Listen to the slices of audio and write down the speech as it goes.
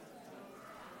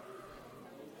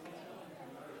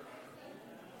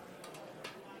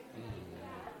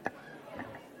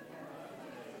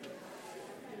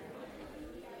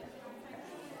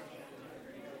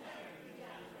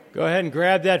Go ahead and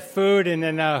grab that food and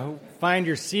then find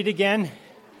your seat again.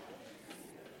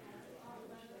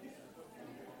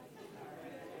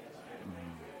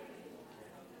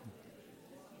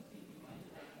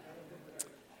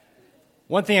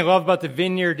 One thing I love about the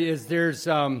Vineyard is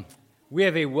we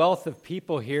have a wealth of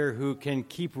people here who can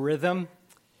keep rhythm,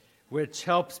 which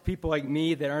helps people like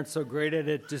me that aren't so great at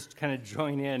it just kind of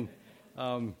join in.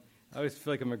 I always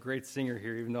feel like I'm a great singer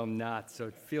here, even though I'm not, so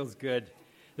it feels good.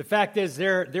 The fact is,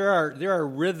 there are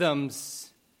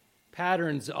rhythms,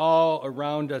 patterns all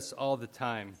around us all the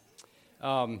time.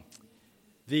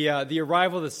 The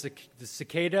arrival of the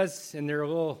cicadas and their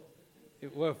little,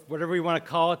 whatever you want to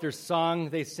call it, their song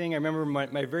they sing. I remember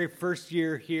my very first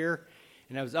year here,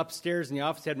 and I was upstairs in the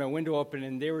office, had my window open,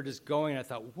 and they were just going. I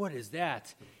thought, what is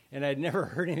that? And I'd never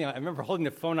heard anything. I remember holding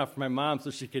the phone out for my mom so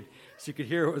she could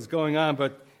hear what was going on,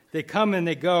 but they come and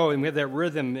they go, and we have that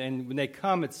rhythm, and when they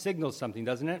come, it signals something,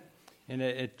 doesn't it? And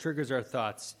it triggers our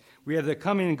thoughts. We have the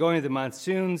coming and going of the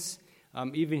monsoons.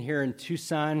 Even here in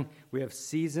Tucson, we have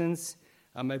seasons.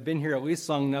 I've been here at least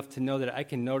long enough to know that I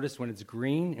can notice when it's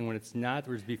green and when it's not,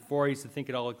 whereas before I used to think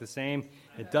it all looked the same.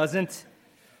 It doesn't.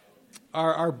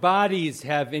 Our bodies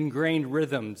have ingrained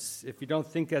rhythms. If you don't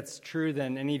think that's true,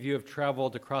 then any of you have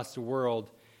traveled across the world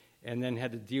and then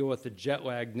had to deal with the jet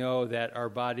lag, know that our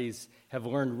bodies have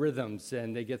learned rhythms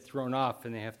and they get thrown off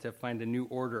and they have to find a new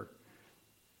order.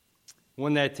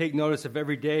 One that I take notice of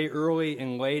every day, early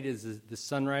and late, is the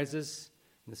sun rises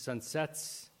and the sun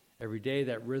sets. Every day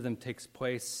that rhythm takes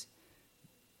place.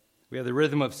 We have the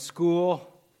rhythm of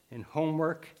school and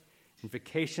homework and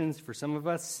vacations for some of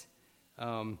us.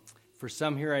 For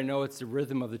some here, I know it's the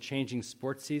rhythm of the changing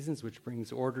sports seasons, which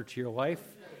brings order to your life,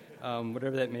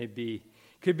 whatever that may be.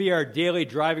 Could be our daily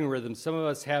driving rhythm. Some of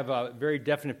us have very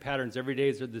definite patterns. Every day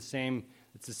is the same.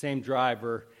 It's the same drive.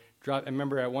 I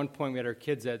remember at one point we had our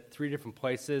kids at 3 different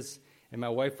places, and my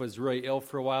wife was really ill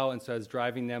for a while, and so I was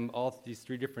driving them all to these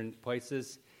 3 different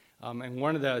places. And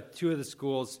two of the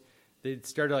schools, they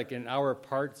started like an hour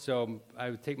apart, so I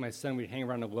would take my son, we'd hang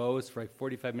around the Lowe's for like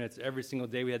 45 minutes every single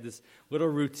day. We had this little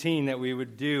routine that we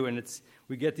would do, and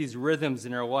we get these rhythms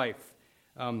in our life.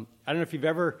 I don't know if you've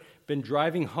ever been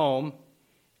driving home.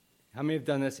 How many have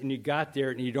done this, and you got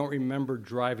there, and you don't remember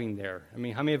driving there? I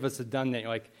mean, how many of us have done that? You're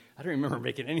like, I don't remember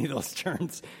making any of those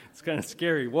turns. It's kind of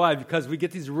scary. Why? Because we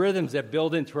get these rhythms that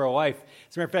build into our life.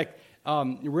 As a matter of fact,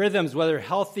 rhythms, whether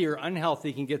healthy or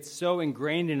unhealthy, can get so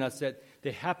ingrained in us that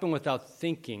they happen without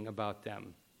thinking about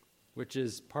them, which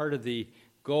is part of the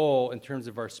goal in terms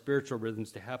of our spiritual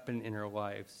rhythms to happen in our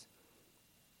lives.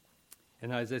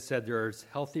 And as I said, there are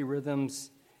healthy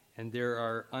rhythms, and there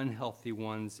are unhealthy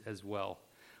ones as well.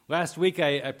 Last week,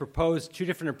 I proposed 2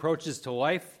 different approaches to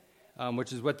life,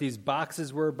 which is what these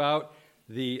boxes were about.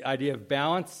 The idea of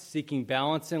balance, seeking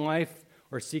balance in life,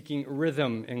 or seeking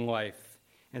rhythm in life.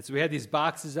 And so we had these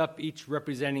boxes up, each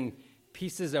representing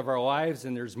pieces of our lives,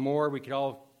 and there's more. We could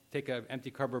all take an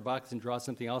empty cardboard box and draw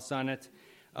something else on it.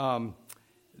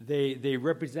 They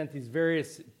represent these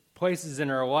various places in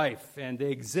our life, and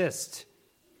they exist.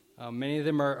 Many of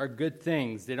them are good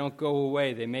things. They don't go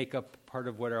away. They make up part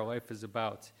of what our life is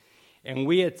about. And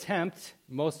we attempt,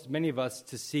 many of us,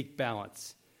 to seek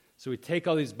balance. So we take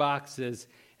all these boxes,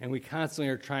 and we constantly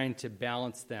are trying to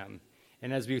balance them.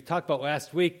 And as we talked about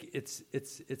last week, it's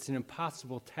an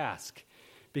impossible task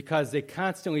because they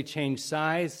constantly change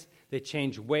size, they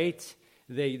change weight,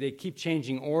 they keep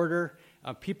changing order.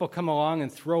 People come along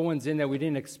and throw ones in that we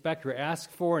didn't expect or ask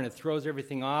for, and it throws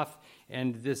everything off.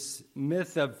 And this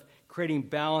myth of creating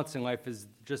balance in life is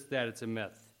just that, it's a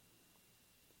myth.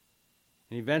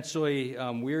 And eventually,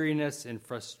 weariness and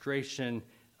frustration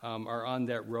are on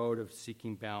that road of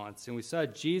seeking balance. And we saw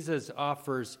Jesus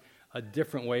offers a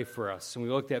different way for us. And we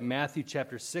looked at Matthew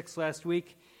chapter 6 last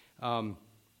week, and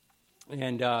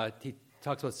he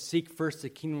talks about seek first the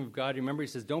kingdom of God. Remember, he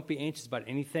says, don't be anxious about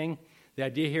anything. The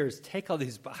idea here is take all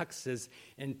these boxes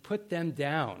and put them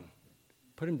down.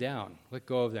 Put them down. Let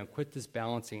go of them. Quit this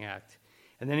balancing act.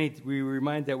 And then we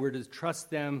remind that we're to trust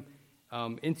them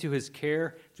into his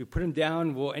care. If we put them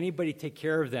down, will anybody take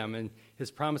care of them? And his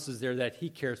promise is there that he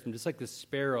cares for them, just like the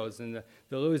sparrows and the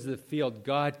lilies of the field.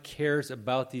 God cares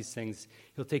about these things.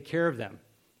 He'll take care of them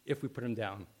if we put them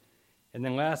down. And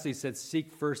then lastly, he said,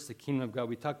 seek first the kingdom of God.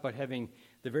 We talked about having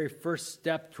the very first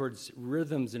step towards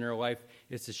rhythms in our life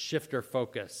is to shift our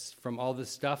focus from all this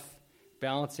stuff,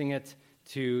 balancing it,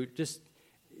 to just,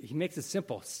 he makes it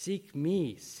simple. Seek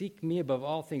me above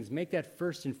all things. Make that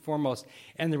first and foremost.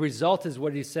 And the result is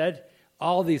what he said,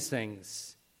 all these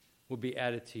things will be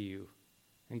added to you.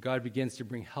 And God begins to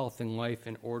bring health and life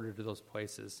and order to those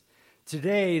places.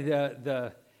 Today,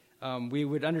 the we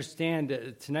would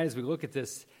understand tonight as we look at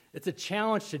this, it's a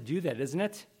challenge to do that, isn't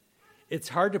it? It's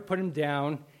hard to put him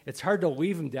down. It's hard to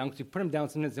leave him down because we put him down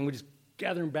sometimes and we just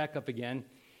gather him back up again.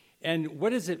 And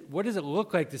what does it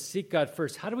look like to seek God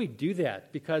first? How do we do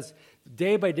that? Because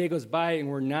day by day goes by and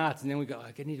we're not, and then we go,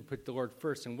 I need to put the Lord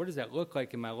first. And what does that look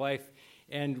like in my life?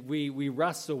 And we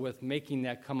wrestle with making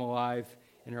that come alive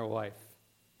in our life.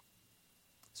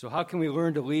 So how can we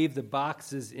learn to leave the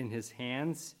boxes in his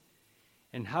hands?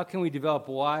 And how can we develop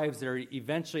lives that are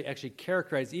eventually actually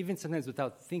characterized, even sometimes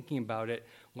without thinking about it,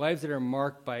 lives that are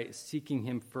marked by seeking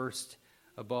him first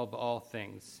above all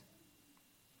things?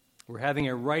 Where having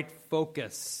a right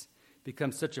focus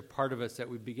becomes such a part of us that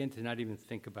we begin to not even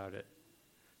think about it.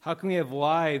 How can we have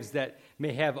lives that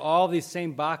may have all these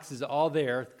same boxes all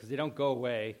there because they don't go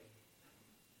away,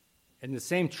 and the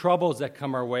same troubles that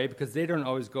come our way because they don't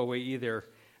always go away either,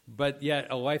 but yet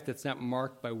a life that's not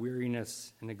marked by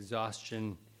weariness and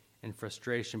exhaustion and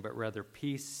frustration, but rather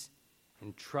peace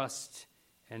and trust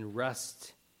and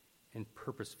rest and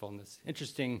purposefulness.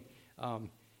 Interesting,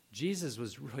 Jesus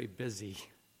was really busy,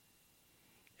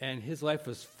 and his life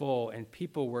was full, and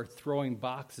people were throwing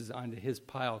boxes onto his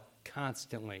pile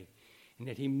constantly. And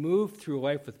yet he moved through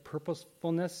life with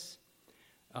purposefulness,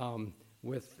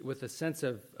 with a sense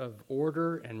of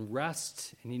order and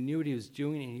rest, and he knew what he was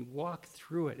doing, and he walked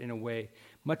through it in a way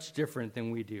much different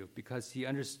than we do because he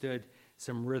understood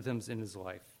some rhythms in his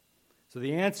life. So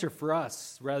the answer for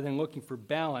us, rather than looking for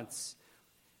balance,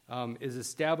 is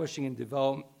establishing and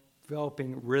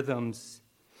developing rhythms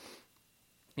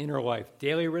in our life.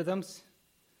 Daily rhythms,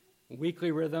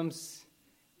 weekly rhythms,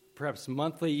 perhaps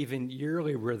monthly, even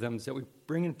yearly rhythms that we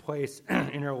bring in place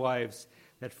in our lives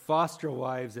that foster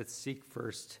lives that seek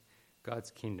first God's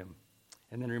kingdom.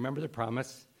 And then remember the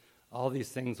promise, all these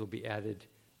things will be added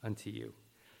unto you.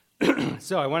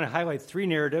 So I want to highlight three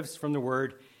narratives from the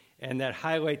Word, and that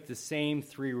highlight the same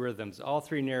three rhythms. All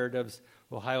three narratives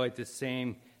will highlight the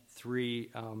same three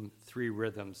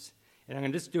rhythms. And I'm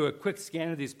going to just do a quick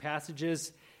scan of these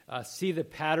passages, see the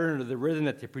pattern of the rhythm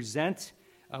that they present,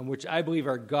 which I believe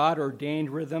are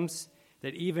God-ordained rhythms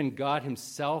that even God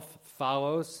himself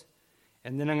follows.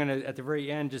 And then I'm going to, at the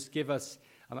very end, just give us,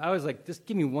 I was like, just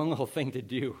give me one little thing to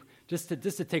do, just to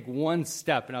take one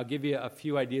step, and I'll give you a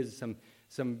few ideas,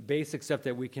 some basic stuff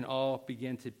that we can all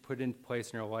begin to put in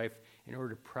place in our life in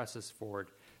order to press us forward.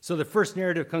 So the first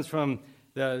narrative comes from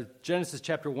the Genesis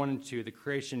chapter 1 and 2, the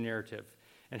creation narrative.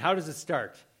 And how does it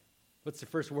start? What's the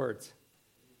first words?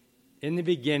 In the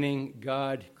beginning,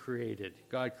 God created.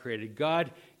 God created.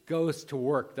 God goes to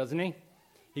work, doesn't he?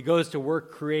 He goes to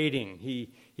work creating.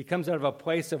 He comes out of a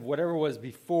place of whatever was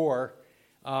before,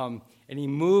 and he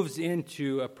moves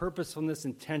into a purposefulness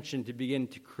and intention to begin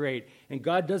to create. And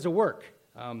God does a work,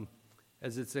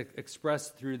 as it's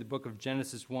expressed through the book of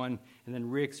Genesis 1 and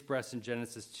then re-expressed in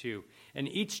Genesis 2. And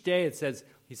each day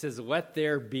he says, let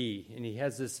there be. And he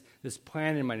has this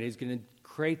plan in mind. He's going to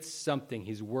create something.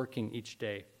 He's working each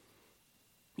day.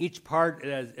 Each part,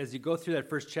 as you go through that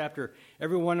first chapter,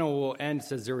 every one will end,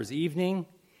 says there was evening,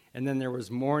 and then there was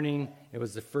morning. It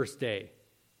was the first day.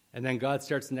 And then God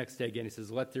starts the next day again. He says,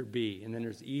 let there be. And then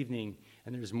there's evening,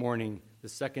 and there's morning, the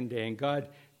second day. And God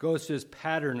goes through this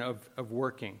pattern of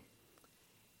working.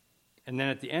 And then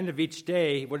at the end of each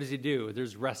day, what does he do?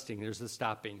 There's resting. There's the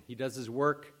stopping. He does his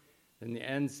work. Then he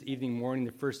ends, evening, morning.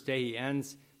 The first day he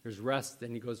ends. There's rest.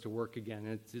 Then he goes to work again.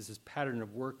 And it's this pattern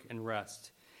of work and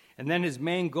rest. And then his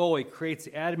main goal, he creates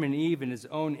Adam and Eve in his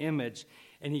own image.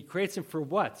 And he creates them for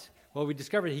what? Well, we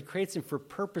discovered he creates them for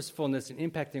purposefulness and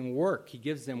impacting work. He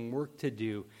gives them work to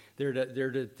do. They're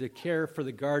to care for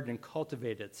the garden and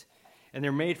cultivate it. And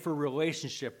they're made for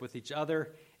relationship with each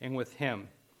other and with him.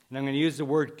 And I'm going to use the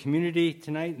word community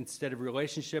tonight instead of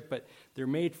relationship, but they're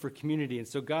made for community. And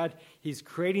so God, he's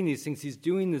creating these things. He's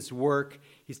doing this work.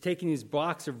 He's taking these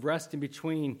blocks of rest in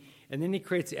between. And then he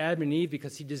creates Adam and Eve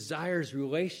because he desires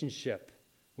relationship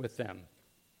with them.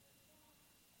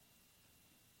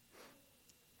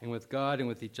 And with God and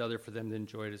with each other for them to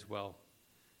enjoy it as well.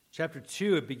 Chapter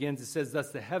 2, it begins, it says,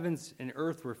 thus the heavens and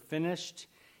earth were finished,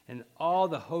 and all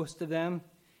the host of them.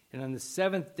 And on the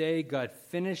seventh day, God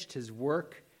finished his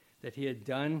work that he had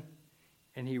done,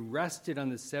 and he rested on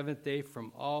the seventh day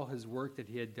from all his work that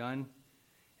he had done.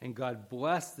 And God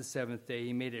blessed the seventh day.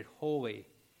 He made it holy,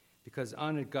 because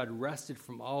on it God rested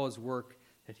from all his work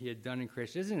that he had done in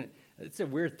creation. Isn't it? It's a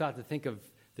weird thought to think of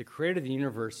the creator of the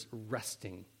universe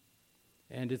resting.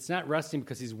 And it's not resting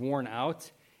because he's worn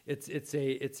out. It's this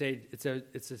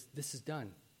is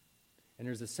done. And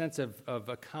there's a sense of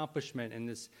accomplishment in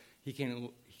this. He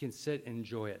can sit and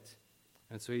enjoy it.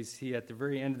 And so he at the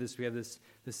very end of this, we have this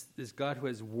God who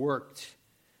has worked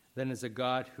than as a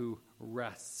God who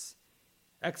rests.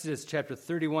 Exodus chapter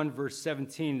 31, verse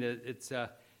 17, it's an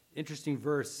interesting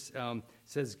verse,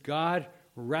 says, God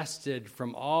rested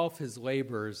from all of his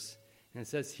labors, and it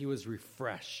says he was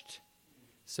refreshed.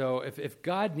 So if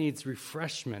God needs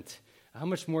refreshment, how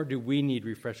much more do we need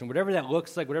refreshment? Whatever that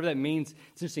looks like, whatever that means,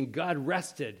 it's interesting. God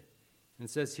rested, and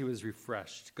it says he was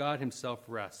refreshed. God himself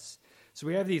rests. So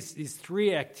we have these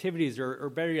three activities, or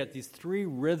better yet, these three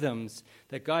rhythms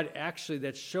that God actually,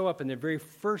 that show up in the very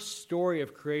first story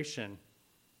of creation.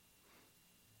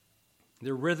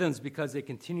 They're rhythms because they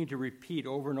continue to repeat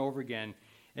over and over again.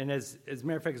 And as a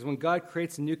matter of fact, when God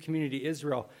creates a new community,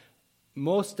 Israel,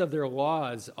 most of their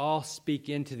laws all speak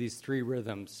into these three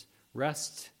rhythms: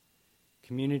 rest,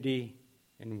 community,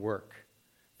 and work.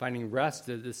 Finding rest,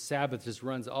 the Sabbath just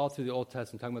runs all through the Old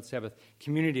Testament, talking about Sabbath.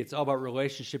 Community, it's all about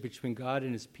relationship between God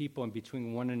and his people and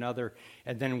between one another.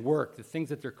 And then work, the things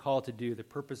that they're called to do, the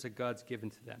purpose that God's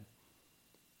given to them.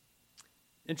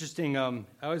 Interesting, I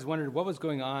always wondered what was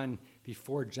going on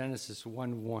before Genesis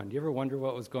 1:1. Do you ever wonder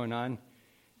what was going on?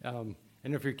 I know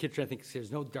if you're a kid, I think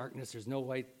there's no darkness, there's no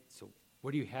light, so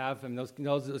what do you have? I mean, those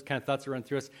kind of thoughts that run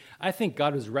through us. I think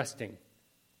God was resting,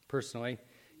 personally,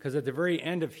 because at the very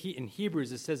end of in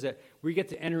Hebrews, it says that we get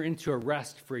to enter into a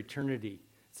rest for eternity.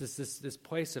 It's this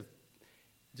place of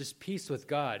just peace with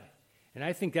God. And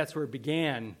I think that's where it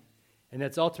began, and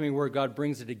that's ultimately where God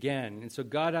brings it again. And so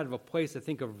God, out of a place, I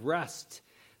think, of rest,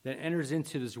 that enters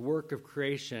into this work of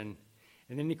creation,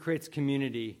 and then he creates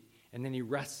community, and then he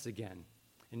rests again.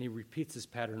 And he repeats this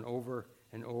pattern over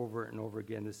and over and over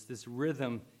again. This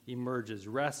rhythm emerges: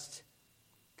 rest,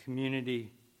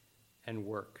 community, and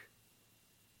work.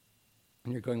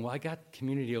 And you're going, well, I got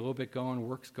community a little bit going,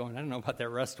 work's going. I don't know about that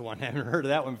rest one. I haven't heard of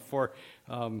that one before.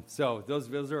 So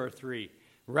those are our three: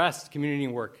 rest, community,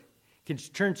 and work. You can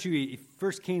turn to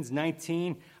 1 Kings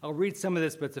 19. I'll read some of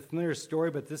this, but it's a familiar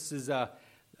story. But this is the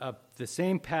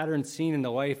same pattern seen in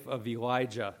the life of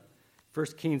Elijah. 1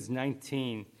 Kings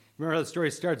 19. Remember how the story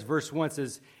starts. Verse 1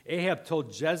 says, Ahab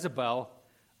told Jezebel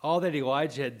all that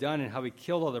Elijah had done and how he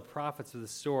killed all the prophets with the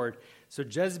sword. So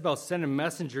Jezebel sent a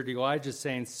messenger to Elijah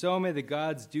saying, so may the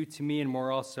gods do to me and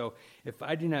more also, if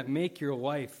I do not make your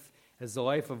life as the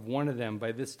life of one of them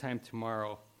by this time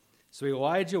tomorrow. So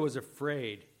Elijah was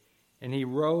afraid, and he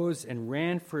rose and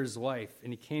ran for his life,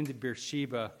 and he came to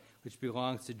Beersheba, which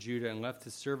belongs to Judah, and left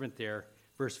his servant there.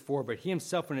 Verse 4, but he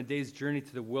himself went a day's journey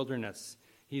to the wilderness.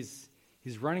 He's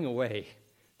running away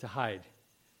to hide.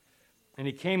 And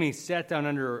he came and he sat down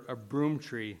under a broom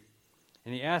tree,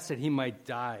 and he asked that he might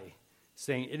die,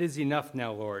 saying, it is enough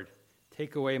now, Lord.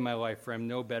 Take away my life, for I am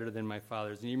no better than my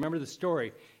father's. And you remember the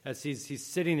story, as he's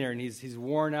sitting there, and he's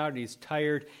worn out, and he's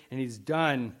tired, and he's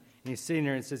done, and he's sitting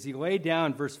there, and it says, he lay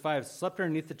down, verse 5, slept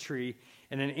underneath the tree,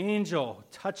 and an angel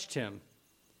touched him.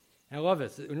 And I love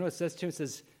this. You know what it says to him? It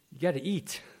says, you got to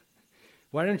eat.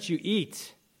 Why don't you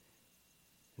eat?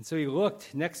 And so he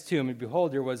looked next to him, and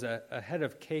behold, there was a head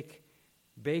of cake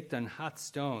baked on hot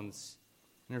stones.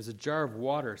 And there was a jar of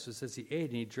water. So it says he ate,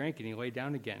 and he drank, and he lay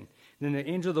down again. And then the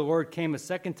angel of the Lord came a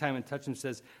second time and touched him and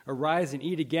says, arise and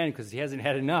eat again, because he hasn't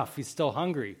had enough. He's still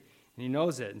hungry. And he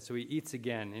knows it. And so he eats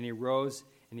again. And he rose,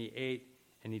 and he ate,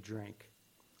 and he drank.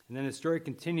 And then the story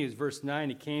continues. Verse 9,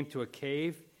 he came to a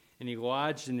cave, and he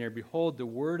lodged in there. Behold, the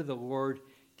word of the Lord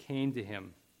came to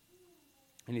him.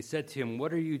 And he said to him,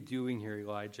 what are you doing here,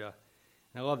 Elijah?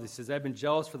 And I love this. He says, I've been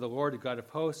jealous for the Lord, the God of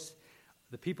hosts.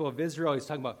 The people of Israel, he's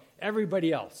talking about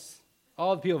everybody else.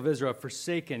 All the people of Israel have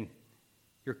forsaken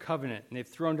your covenant, and they've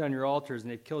thrown down your altars, and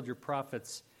they've killed your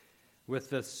prophets with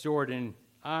the sword. And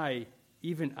I,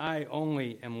 even I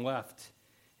only, am left.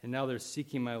 And now they're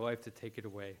seeking my life to take it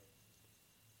away.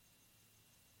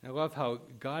 And I love how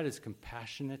God is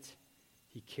compassionate.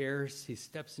 He cares. He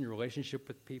steps in relationship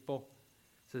with people.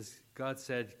 It says, God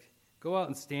said, go out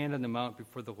and stand on the mount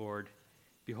before the Lord.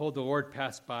 Behold, the Lord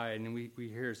passed by, and we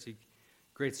hear, see,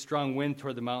 great strong wind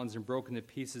toward the mountains and broke into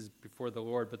pieces before the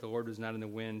Lord, but the Lord was not in the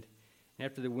wind. And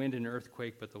after the wind, an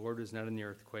earthquake, but the Lord was not in the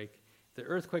earthquake. The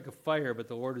earthquake, a fire, but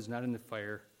the Lord was not in the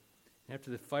fire. And after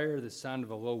the fire, the sound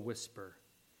of a low whisper.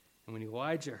 And when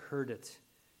Elijah heard it,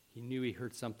 he knew he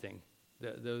heard something.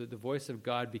 The voice of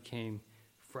God became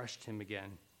fresh to him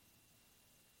again.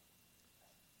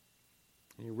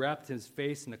 And he wrapped his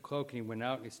face in a cloak, and he went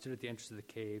out, and he stood at the entrance of the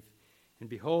cave. And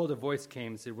behold, a voice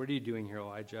came and said, what are you doing here,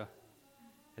 Elijah?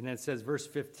 And then it says, verse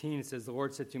 15, it says, the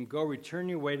Lord said to him, go, return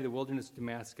your way to the wilderness of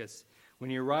Damascus.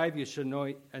 When you arrive, you shall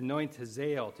anoint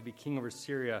Hazael to be king over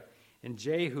Syria, and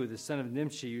Jehu, the son of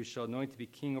Nimshi, you shall anoint to be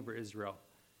king over Israel.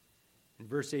 In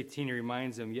verse 18, he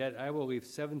reminds them, yet I will leave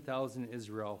 7,000 in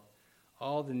Israel,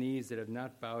 all the knees that have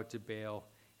not bowed to Baal,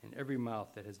 and every mouth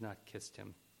that has not kissed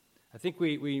him. I think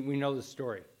we know the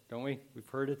story, don't we? We've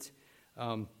heard it.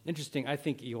 Interesting, I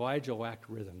think Elijah lacked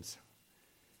rhythms.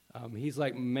 He's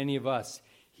like many of us.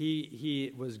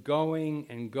 He was going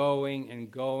and going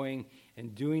and going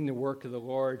and doing the work of the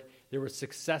Lord. There was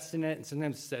success in it, and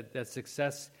sometimes that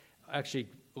success actually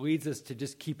leads us to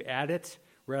just keep at it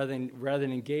rather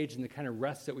than engage in the kind of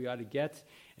rest that we ought to get.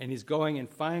 And he's going, and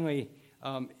finally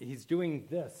he's doing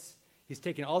this. He's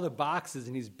taking all the boxes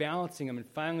and he's balancing them, and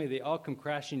finally they all come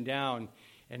crashing down,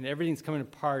 and everything's coming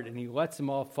apart, and he lets them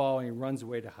all fall, and he runs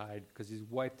away to hide because he's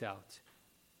wiped out.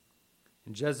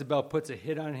 And Jezebel puts a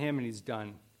hit on him, and he's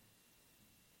done.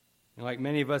 And like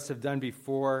many of us have done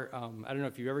before, I don't know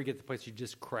if you ever get to the place you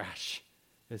just crash.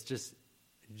 It's just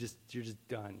you're just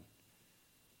done.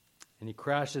 And he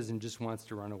crashes and just wants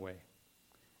to run away.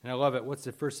 And I love it. What's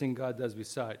the first thing God does? We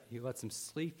saw it. He lets him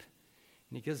sleep,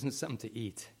 and he gives him something to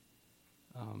eat.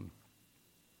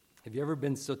 Have you ever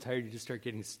been so tired you just start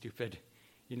getting stupid?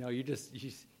 You know, you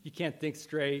can't think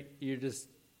straight.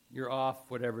 You're off,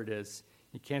 whatever it is.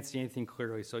 You can't see anything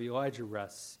clearly. So Elijah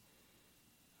rests.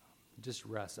 Just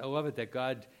rests. I love it that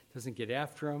God doesn't get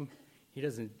after him. He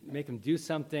doesn't make him do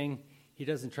something. He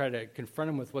doesn't try to confront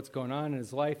him with what's going on in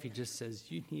his life. He just says,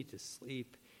 you need to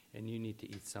sleep and you need to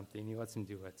eat something. He lets him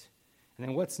do it. And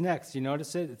then what's next? You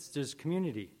notice it? There's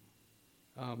community.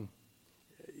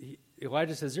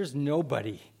 Elijah says, there's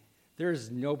nobody.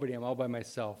 I'm all by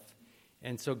myself.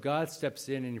 And so God steps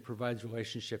in and he provides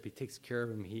relationship. He takes care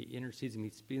of him. He intercedes him.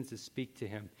 He begins to speak to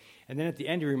him. And then at the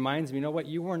end he reminds me, you know what?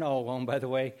 You weren't all alone, by the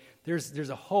way. There's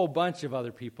a whole bunch of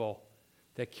other people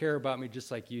that care about me just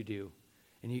like you do.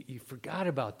 And you forgot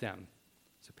about them.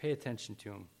 So pay attention to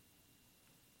them.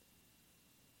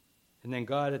 And then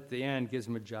God at the end gives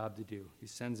him a job to do. He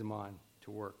sends him on to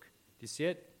work. Do you see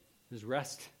it? There's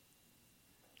rest.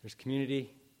 There's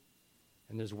community.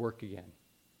 And there's work again.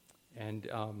 And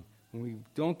when we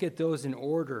don't get those in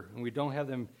order, and we don't have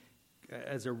them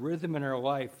as a rhythm in our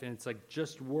life, and it's like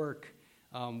just work,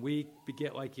 we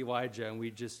get like Elijah, and we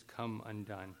just come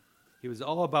undone. He was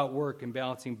all about work and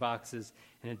balancing boxes,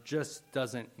 and it just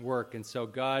doesn't work. And so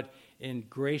God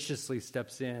graciously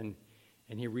steps in,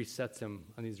 and he resets him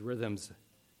on these rhythms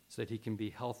so that he can be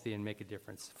healthy and make a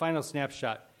difference. Final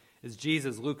snapshot is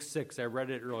Jesus, Luke 6. I read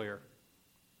it earlier.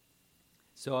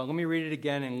 So let me read it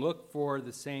again and look for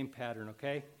the same pattern,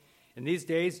 okay? In these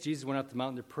days, Jesus went up the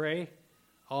mountain to pray.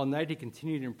 All night he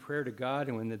continued in prayer to God,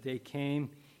 and when the day came,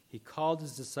 he called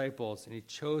his disciples, and he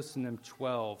chose from them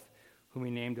 12, whom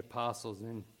he named apostles,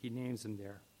 and he names them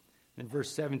there. In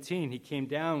verse 17, he came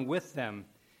down with them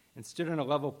and stood on a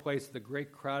level place with a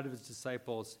great crowd of his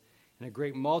disciples and a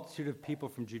great multitude of people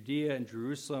from Judea and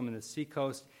Jerusalem and the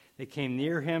seacoast. They came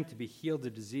near him to be healed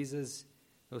of diseases.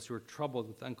 Those who were troubled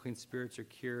with unclean spirits are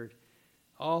cured.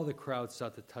 All the crowd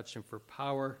sought to touch him, for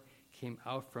power came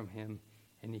out from him,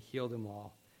 and he healed them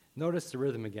all. Notice the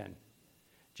rhythm again.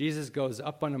 Jesus goes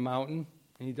up on a mountain,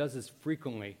 and he does this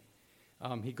frequently.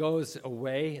 He goes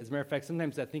away. As a matter of fact,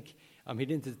 sometimes I think he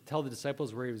didn't tell the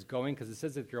disciples where he was going, because it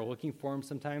says that they're looking for him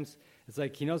sometimes. It's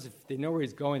like he knows if they know where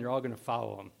he's going, they're all going to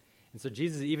follow him. And so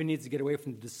Jesus even needs to get away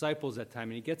from the disciples at time,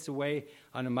 and he gets away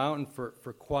on a mountain for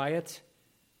quiet,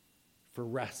 for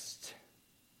rest,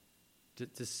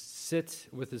 to sit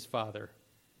with his Father.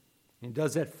 And he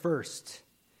does that first.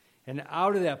 And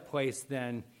out of that place,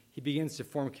 then, he begins to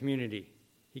form community.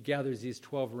 He gathers these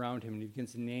 12 around him, and he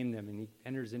begins to name them, and he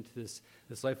enters into this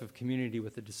life of community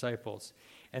with the disciples.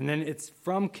 And then it's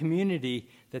from community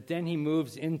that then he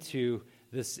moves into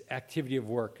this activity of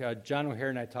work. John O'Hare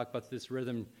and I talked about this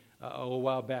rhythm a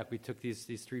while back. We took these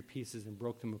three pieces and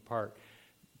broke them apart.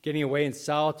 Getting away in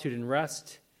solitude and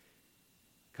rest,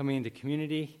 coming into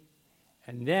community,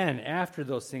 and then after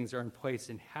those things are in place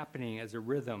and happening as a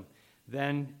rhythm,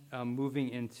 then moving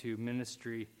into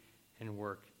ministry and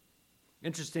work.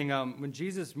 Interesting, when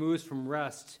Jesus moves from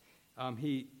rest,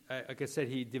 he, like I said,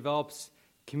 he develops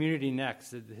community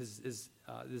next.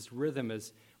 This rhythm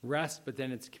is rest, but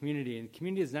then it's community. And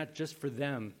community is not just for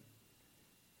them,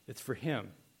 it's for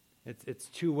him. It's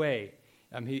two-way.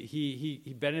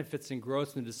 He benefits and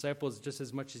grows from the disciples just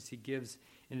as much as he gives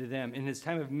into them. In his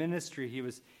time of ministry, he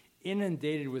was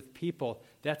inundated with people.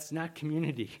 That's not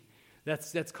community.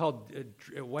 That's called,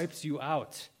 it wipes you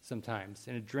out sometimes,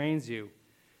 and it drains you.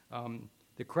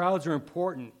 The crowds are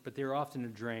important, but they're often a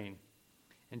drain.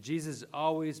 And Jesus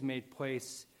always made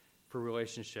place for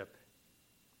relationship.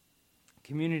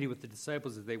 Community with the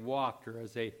disciples as they walked, or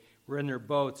as they were in their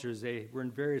boats, or as they were in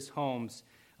various homes.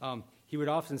 He would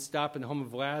often stop in the home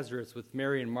of Lazarus with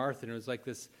Mary and Martha, and it was like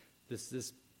this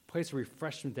place of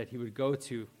refreshment that he would go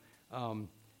to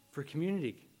for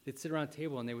community. they'd sit around a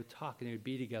table and they would talk and they would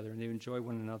be together and they would enjoy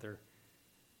one another.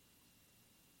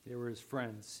 They were his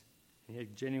friends. And he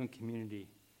had genuine community.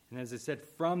 And as I said,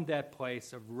 from that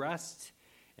place of rest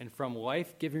and from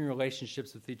life-giving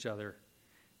relationships with each other,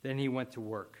 then he went to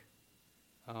work.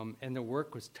 And the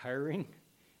work was tiring,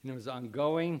 and it was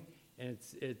ongoing, and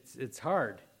it's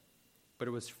hard. But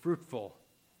it was fruitful,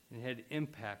 and it had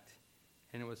impact,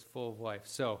 and it was full of life.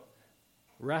 So,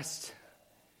 rest,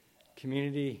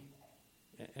 community,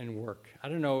 and work. I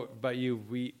don't know about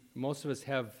you, most of us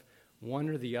have one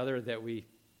or the other that we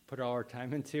put all our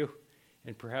time into,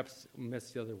 and perhaps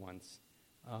miss the other ones.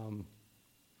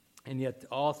 And yet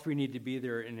all three need to be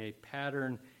there in a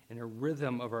pattern and a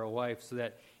rhythm of our life so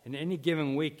that in any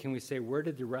given week can we say, where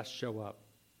did the rest show up?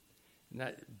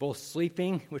 Not both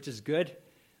sleeping, which is good,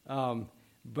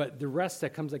 but the rest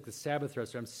that comes like the Sabbath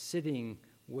rest, where I'm sitting,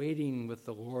 waiting with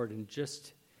the Lord and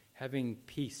just having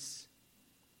peace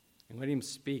and letting him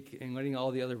speak and letting all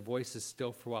the other voices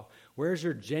still for a while. Where's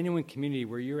your genuine community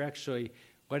where you're actually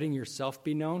letting yourself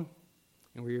be known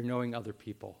and where you're knowing other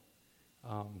people?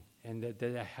 And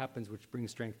that happens, which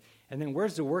brings strength. And then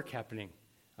where's the work happening?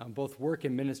 Both work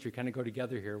and ministry kind of go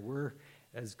together here. We're,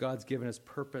 as God's given us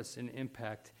purpose and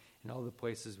impact in all the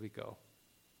places we go.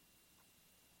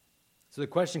 So the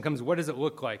question comes, what does it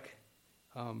look like?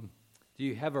 Do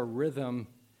you have a rhythm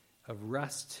of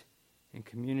rest and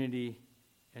community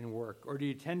and work? Or do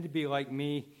you tend to be like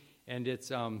me and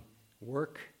it's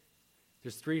work?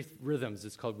 There's three rhythms.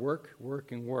 It's called work,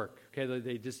 work, and work. Okay,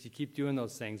 you keep doing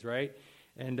those things, right?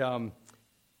 And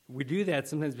we do that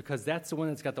sometimes because that's the one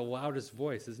that's got the loudest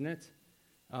voice, isn't it?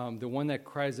 The one that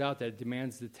cries out, that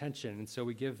demands the attention. And so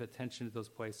we give attention to those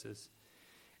places.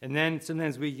 And then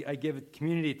sometimes I give it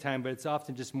community time, but it's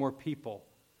often just more people.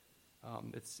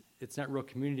 It's not real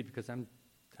community because I'm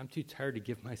too tired to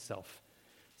give myself.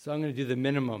 So I'm going to do the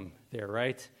minimum there,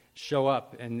 right? Show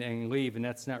up and leave, and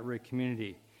that's not real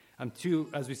community.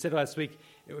 As we said last week,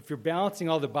 if you're balancing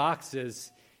all the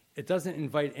boxes, it doesn't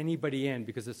invite anybody in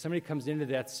because if somebody comes into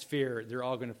that sphere, they're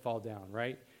all going to fall down,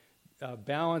 right? A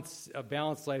balanced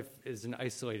life is an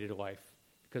isolated life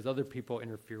because other people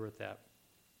interfere with that.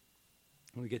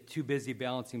 And we get too busy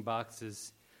balancing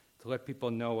boxes to let people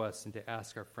know us and to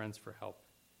ask our friends for help.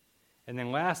 And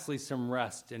then lastly, some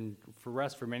rest. And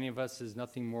rest for many of us is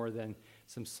nothing more than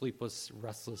some sleepless,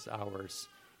 restless hours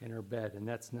in our bed, and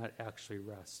that's not actually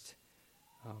rest.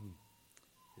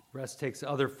 Rest takes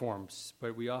other forms,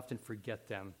 but we often forget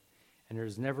them. And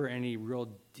there's never any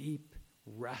real deep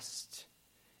rest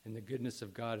in the goodness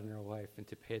of God in our life and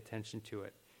to pay attention to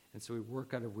it. And so we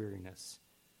work out of weariness.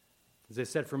 As I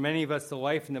said, for many of us, the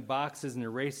life in the boxes and the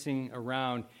racing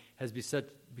around has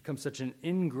become such an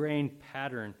ingrained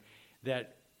pattern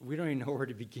that we don't even know where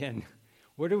to begin.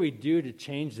 What do we do to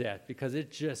change that? Because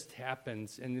it just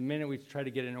happens. And the minute we try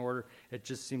to get in order, it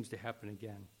just seems to happen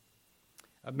again.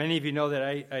 Many of you know that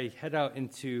I head out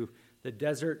into the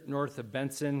desert north of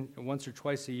Benson once or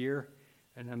twice a year,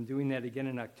 and I'm doing that again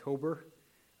in October.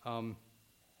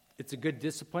 It's a good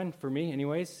discipline for me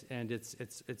anyways, and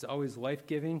it's always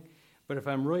life-giving. But if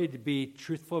I'm really to be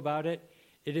truthful about it,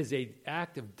 it is an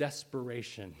act of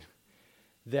desperation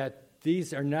that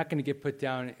these are not going to get put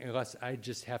down unless I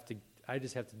just have to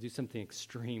do something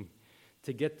extreme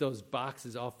to get those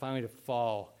boxes all finally to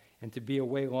fall and to be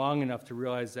away long enough to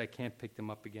realize I can't pick them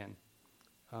up again.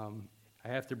 I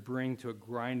have to bring to a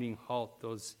grinding halt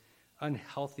those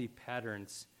unhealthy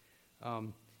patterns.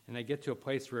 And I get to a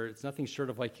place where it's nothing short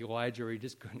of like Elijah, where you're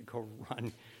just going to go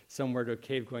run somewhere to a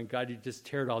cave going, God, you just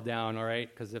tear it all down, all right?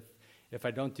 Because if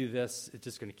I don't do this, it's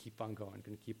just going to keep on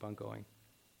going.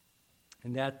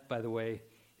 And that, by the way,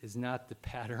 is not the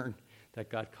pattern that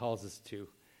God calls us to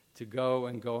go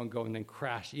and go and go and then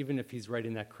crash, even if he's right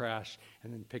in that crash,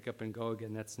 and then pick up and go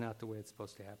again. That's not the way it's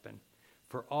supposed to happen.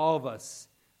 For all of us,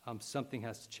 something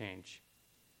has to change.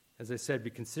 As I said, we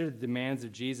consider the demands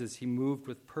of Jesus. He moved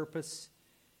with purpose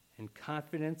and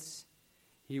confidence.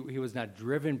 He was not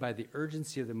driven by the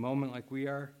urgency of the moment like we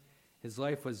are. His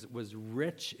life was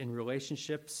rich in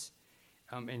relationships,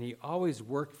 and he always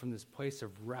worked from this place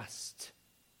of rest,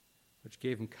 which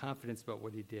gave him confidence about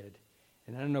what he did.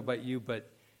 And I don't know about you,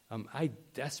 but I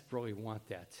desperately want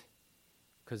that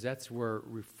because that's where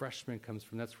refreshment comes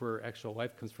from. That's where actual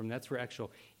life comes from. That's where actual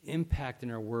impact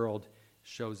in our world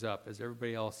shows up as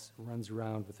everybody else runs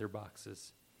around with their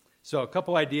boxes. So a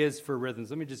couple ideas for rhythms.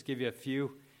 Let me just give you a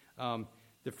few.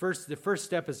 The first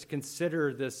step is to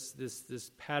consider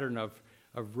this pattern of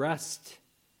rest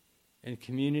and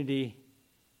community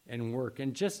and work.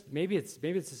 And just maybe it's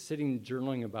just sitting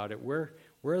journaling about it. Where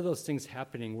are those things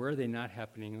happening? Where are they not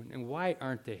happening? And why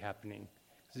aren't they happening?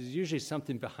 There's usually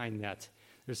something behind that.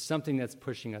 there's something that's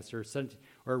pushing us, or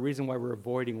a reason why we're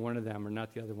avoiding one of them or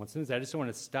not the other one. Sometimes I just don't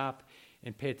want to stop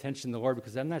and pay attention to the Lord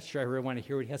because I'm not sure I really want to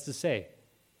hear what he has to say.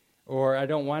 Or I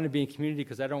don't want to be in community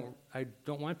because I don't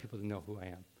want people to know who I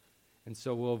am. And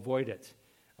so we'll avoid it.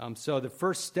 So the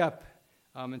first step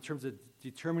in terms of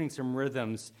determining some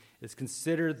rhythms is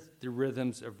consider the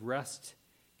rhythms of rest,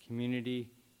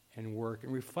 community, and work,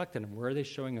 and reflect on them. Where are they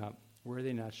showing up? Where are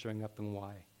they not showing up, and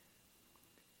why?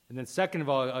 And then second of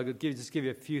all, I'll just give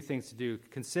you a few things to do.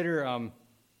 Consider,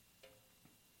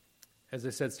 as I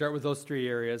said, start with those three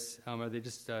areas. Are they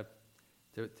just to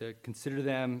consider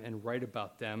them and write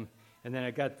about them? And then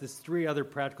I got this three other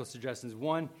practical suggestions.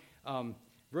 One,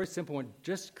 very simple one,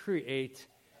 just create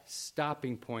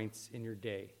stopping points in your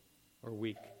day or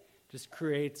week. Just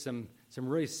create some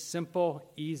really simple,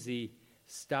 easy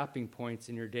stopping points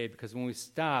in your day, because when we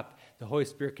stop, the Holy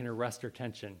Spirit can arrest our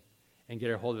attention and get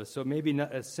a hold of us. So maybe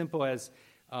not as simple as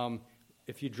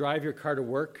if you drive your car to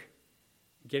work,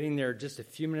 getting there just a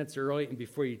few minutes early, and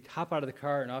before you hop out of the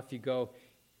car and off you go.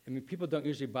 I mean, people don't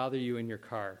usually bother you in your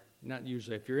car. Not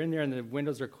usually. If you're in there and the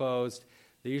windows are closed,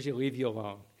 they usually leave you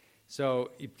alone.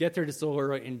 So you get there just a little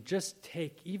early and just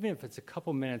take, even if it's a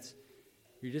couple minutes,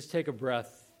 you just take a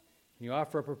breath and you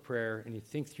offer up a prayer and you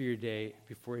think through your day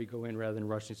before you go in rather than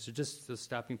rushing. So just those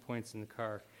stopping points in the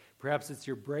car. Perhaps it's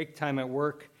your break time at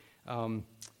work,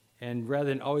 and rather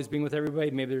than always being with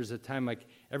everybody, maybe there's a time like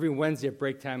every Wednesday at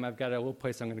break time, I've got a little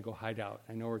place I'm going to go hide out.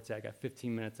 I know where it's at. I got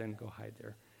 15 minutes, I'm going to go hide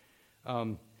there.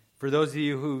 For those of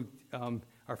you who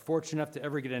are fortunate enough to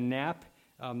ever get a nap,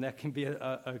 that can be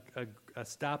a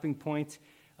stopping point.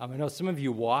 I know some of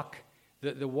you walk.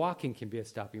 The walking can be a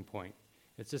stopping point.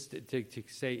 It's just to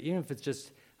say, even if it's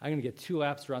just, I'm going to get 2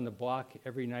 laps around the block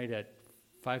every night at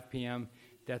 5 p.m.,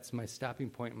 that's my stopping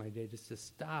point in my day, just to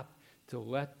stop, to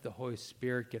let the Holy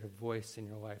Spirit get a voice in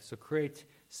your life. So create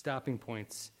stopping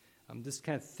points. Just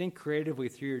kind of think creatively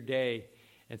through your day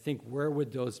and think, where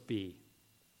would those be?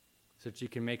 So that you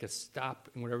can make a stop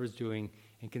in whatever's doing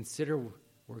and consider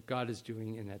what God is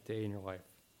doing in that day in your life.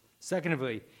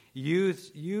 Secondly,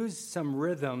 use some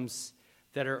rhythms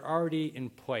that are already in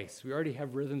place. We already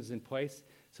have rhythms in place,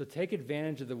 so take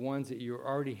advantage of the ones that you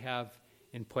already have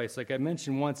in place. Like I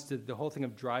mentioned once, the whole thing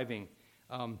of driving.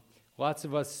 Lots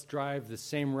of us drive the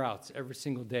same routes every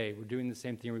single day. We're doing the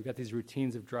same thing. We've got these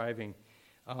routines of driving.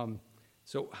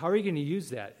 So how are you going to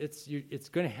use that? It's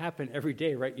going to happen every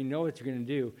day, right? You know what you're going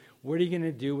to do. What are you going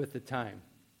to do with the time?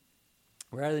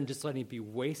 Rather than just letting it be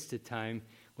wasted time,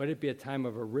 let it be a time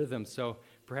of a rhythm. So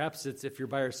perhaps it's, if you're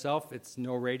by yourself, it's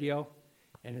no radio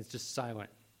and it's just silent.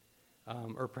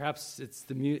 Or perhaps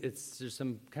there's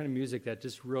some kind of music that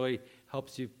just really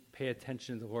helps you pay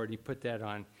attention to the Lord. You put that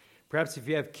on. Perhaps if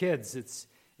you have kids,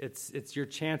 it's your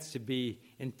chance to be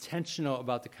intentional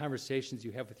about the conversations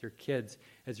you have with your kids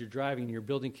as you're driving and you're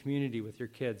building community with your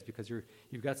kids, because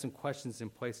you've got some questions in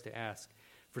place to ask.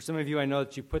 For some of you, I know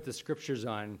that you put the scriptures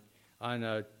on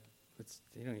what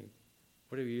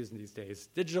are you using these days?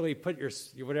 Digitally put your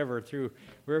whatever through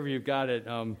wherever you've got it.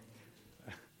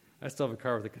 I still have a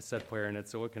car with a cassette player in it,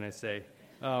 so what can I say?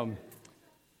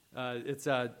 It's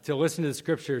to listen to the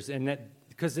scriptures, and that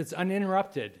because it's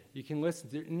uninterrupted. You can listen,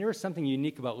 and there is something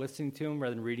unique about listening to them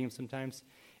rather than reading them sometimes,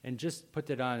 and just put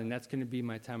that on, and that's going to be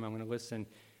my time. I'm going to listen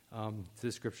to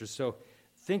the scriptures. So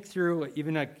think through,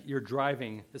 even like you're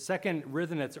driving. The second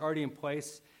rhythm that's already in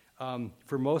place,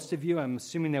 for most of you, I'm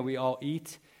assuming that we all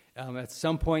eat at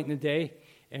some point in the day,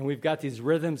 and we've got these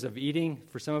rhythms of eating.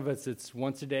 For some of us, it's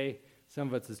once a day. Some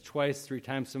of us, it's twice, 3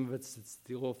 times. Some of it's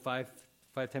the little five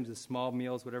times the small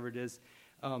meals, whatever it is.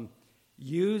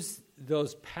 Use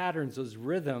those patterns, those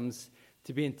rhythms,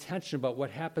 to be intentional about what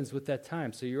happens with that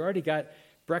time. So you already got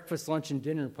breakfast, lunch, and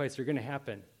dinner in place. They're going to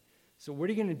happen. So what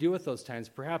are you going to do with those times?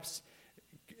 Perhaps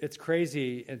it's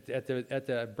crazy at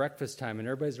the breakfast time, and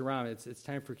everybody's around. It's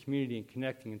time for community and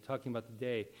connecting and talking about the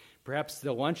day. Perhaps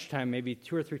the lunchtime, maybe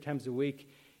 2 or 3 times a week,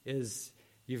 is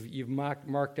you've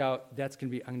marked out, that's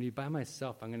going to be, I'm going to be by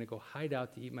myself. I'm going to go hide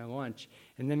out to eat my lunch.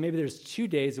 And then maybe there's 2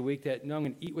 days a week that, no, I'm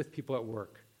going to eat with people at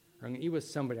work. Or I'm going to eat with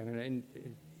somebody. I'm going to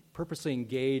purposely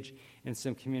engage in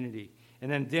some community.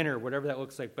 And then dinner, whatever that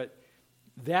looks like. But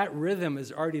that rhythm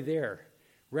is already there.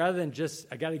 Rather than just,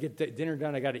 I got to get dinner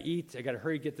done, I got to eat, I got to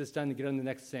hurry, get this done, to get on the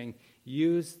next thing.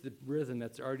 Use the rhythm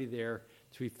that's already there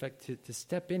to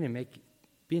step in and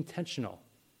be intentional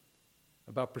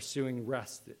about pursuing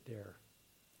rest there,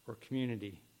 or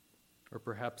community, or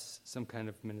perhaps some kind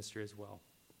of ministry as well.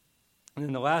 And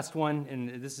then the last one,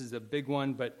 and this is a big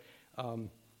one, but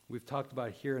we've talked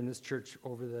about here in this church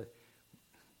over the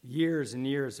years and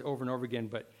years, over and over again,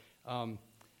 but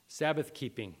Sabbath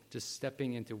keeping, just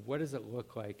stepping into what does it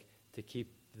look like to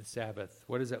keep the Sabbath?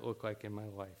 What does that look like in my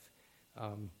life?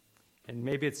 And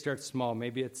maybe it starts small.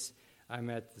 Maybe it's I'm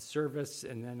at the service,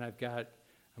 and then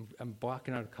I'm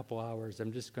blocking out a couple hours.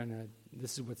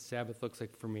 This is what Sabbath looks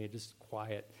like for me, just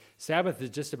quiet. Sabbath is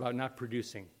just about not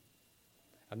producing.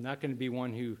 I'm not going to be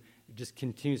one who just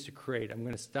continues to create. I'm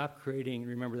going to stop creating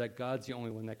and remember that God's the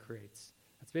only one that creates.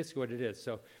 That's basically what it is.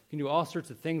 So we can do all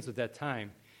sorts of things with that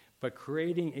time, but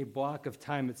creating a block of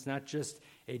time, it's not just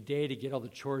a day to get all the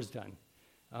chores done.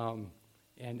 And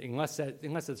unless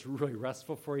it's really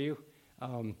restful for you,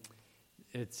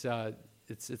 it's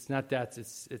not that.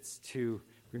 It's to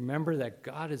remember that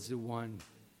God is the one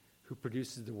who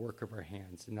produces the work of our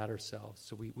hands and not ourselves.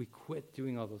 So we quit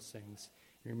doing all those things.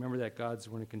 And remember that God's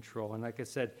the one in control. And like I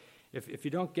said, if you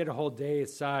don't get a whole day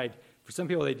aside, for some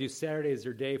people they do Saturday as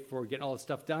their day for getting all the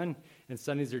stuff done, and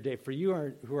Sunday's their day. For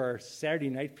you who are Saturday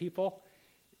night people,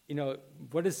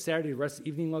 what does Saturday, the rest of the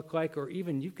evening look like? Or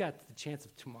even you've got the chance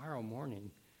of tomorrow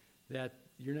morning that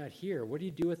you're not here. What do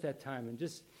you do with that time? And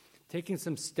just taking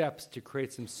some steps to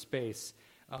create some space.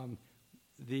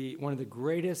 One of the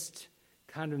greatest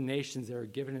condemnations that are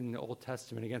given in the Old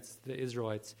Testament against the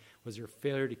Israelites was their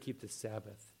failure to keep the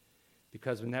Sabbath.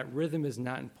 Because when that rhythm is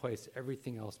not in place,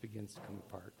 everything else begins to come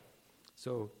apart.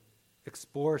 So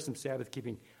explore some Sabbath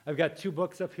keeping. I've got 2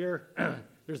 books up here.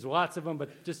 There's lots of them,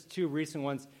 but just 2 recent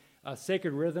ones.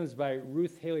 Sacred Rhythms by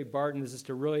Ruth Haley Barton is just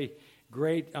a really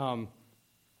great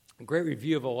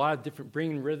review of a lot of different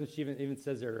bringing rhythms. She even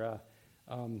says they're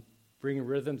bringing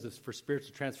rhythms is for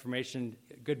spiritual transformation.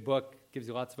 Good book, gives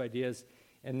you lots of ideas.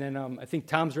 And then I think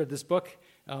Tom's read this book.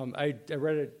 I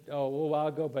read it a little while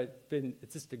ago, but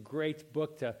it's just a great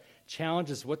book to challenge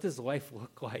us. What does life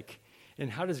look like? And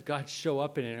how does God show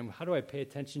up in it? And how do I pay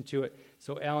attention to it?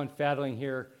 So Alan Fadling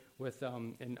here with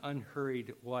An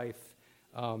Unhurried Life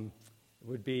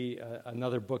would be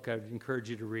another book I'd encourage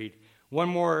you to read. One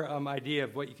more idea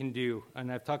of what you can do,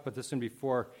 and I've talked about this one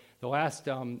before. The last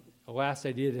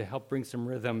idea to help bring some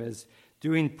rhythm is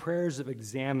doing prayers of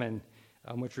examen,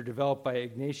 which were developed by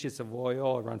Ignatius of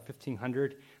Loyola around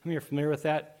 1500. How many are familiar with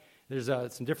that? There's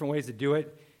some different ways to do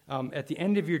it. At the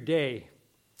end of your day,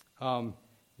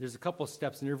 there's a couple of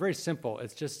steps, and they're very simple.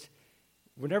 It's just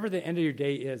whenever the end of your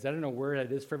day is, I don't know where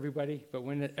that is for everybody, but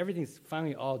when everything's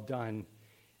finally all done,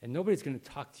 and nobody's going to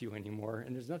talk to you anymore,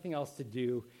 and there's nothing else to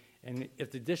do, and if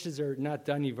the dishes are not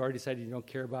done, you've already decided you don't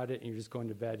care about it, and you're just going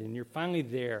to bed, and you're finally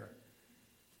there,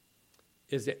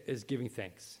 is giving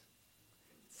thanks.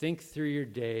 Think through your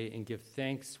day and give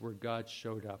thanks where God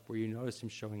showed up, where you noticed him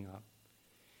showing up.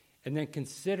 And then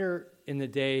consider in the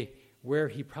day where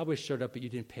he probably showed up, but you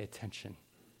didn't pay attention.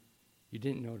 You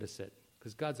didn't notice it,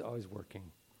 because God's always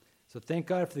working. So thank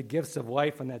God for the gifts of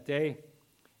life on that day.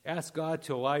 Ask God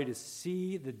to allow you to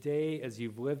see the day as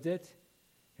you've lived it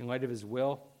in light of his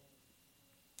will.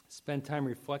 Spend time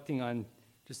reflecting on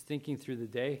just thinking through the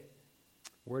day.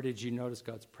 Where did you notice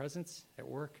God's presence at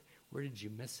work? Where did you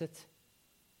miss it?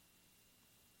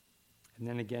 And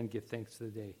then again, give thanks to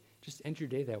the day. Just end your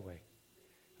day that way.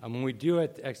 When we do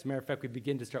it, as a matter of fact, we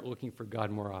begin to start looking for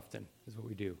God more often, is what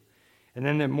we do. And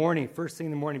then in the morning, first thing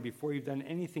in the morning, before you've done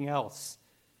anything else,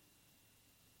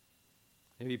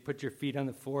 maybe put your feet on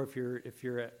the floor if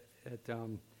you're at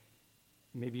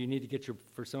maybe you need to get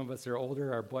for some of us that are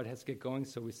older, our blood has to get going,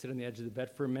 so we sit on the edge of the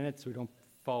bed for a minute so we don't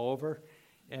fall over.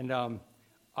 And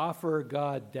offer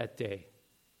God that day.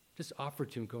 Just offer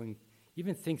to him, going,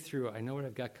 even think through, I know what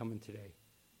I've got coming today.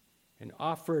 And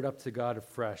offer it up to God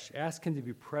afresh. Ask him to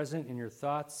be present in your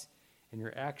thoughts, in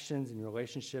your actions, in your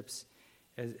relationships,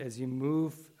 as you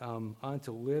move on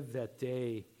to live that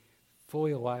day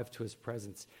fully alive to his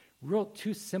presence.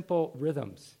 2 simple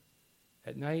rhythms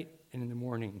at night and in the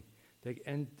morning.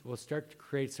 We'll start to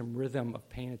create some rhythm of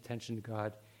paying attention to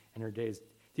God in our days.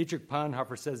 Dietrich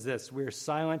Bonhoeffer says this: we are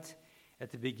silent at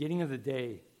the beginning of the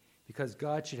day because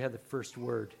God should have the first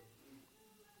word.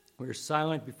 We are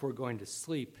silent before going to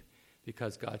sleep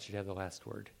because God should have the last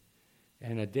word.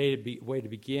 And a way to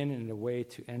begin and a way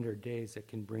to end our days that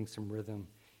can bring some rhythm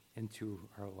into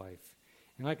our life.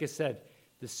 And like I said,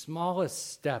 the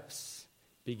smallest steps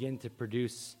begin to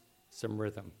produce some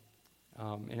rhythm.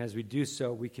 And as we do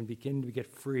so, we can begin to get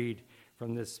freed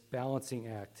from this balancing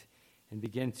act and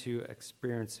begin to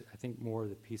experience, I think, more of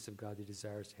the peace of God that he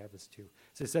desires to have us to.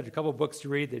 So I said, a couple of books to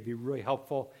read. They'd be really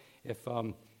helpful if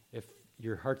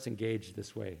your heart's engaged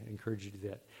this way. I encourage you to do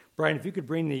that. Brian, if you could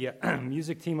bring the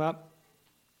music team up.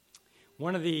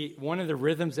 One of the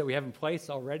rhythms that we have in place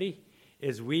already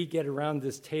is we get around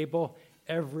this table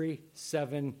every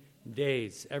 7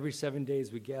 days. Every 7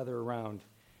 days we gather around.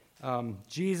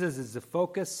 Jesus is the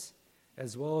focus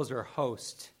as well as our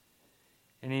host.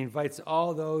 And he invites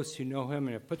all those who know him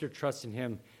and have put their trust in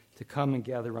him to come and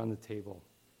gather around the table.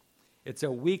 It's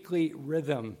a weekly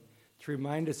rhythm to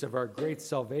remind us of our great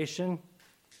salvation,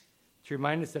 to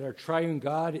remind us that our triune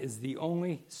God is the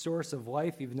only source of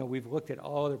life, even though we've looked at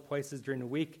all other places during the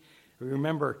week.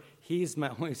 Remember, he's my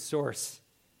only source.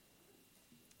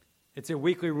 It's a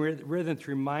weekly rhythm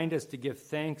to remind us to give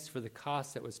thanks for the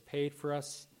cost that was paid for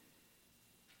us.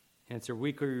 And it's a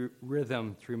weekly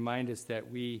rhythm to remind us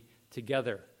that we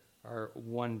together are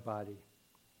one body.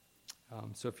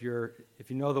 So if you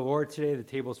know the Lord today, the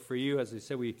table's for you. As I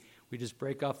said, we just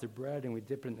break off the bread and we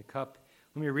dip it in the cup.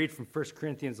 Let me read from 1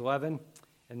 Corinthians 11,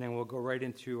 and then we'll go right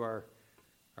into our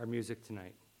music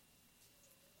tonight.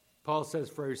 Paul says,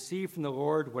 "For I received from the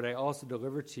Lord what I also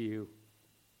delivered to you,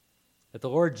 that the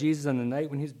Lord Jesus, on the night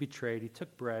when he was betrayed, he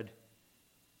took bread.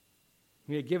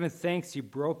 When he had given thanks, he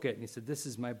broke it, and he said, 'This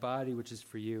is my body, which is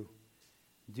for you.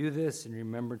 Do this in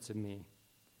remembrance of me.'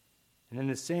 And in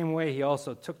the same way, he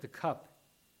also took the cup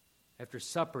after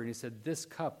supper, and he said, 'This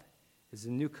cup is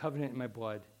the new covenant in my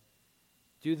blood.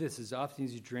 Do this as often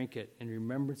as you drink it in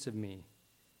remembrance of me.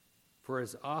 For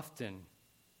as often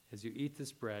as you eat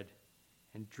this bread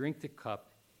and drink the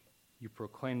cup, you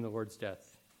proclaim the Lord's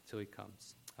death till he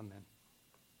comes.'" Amen.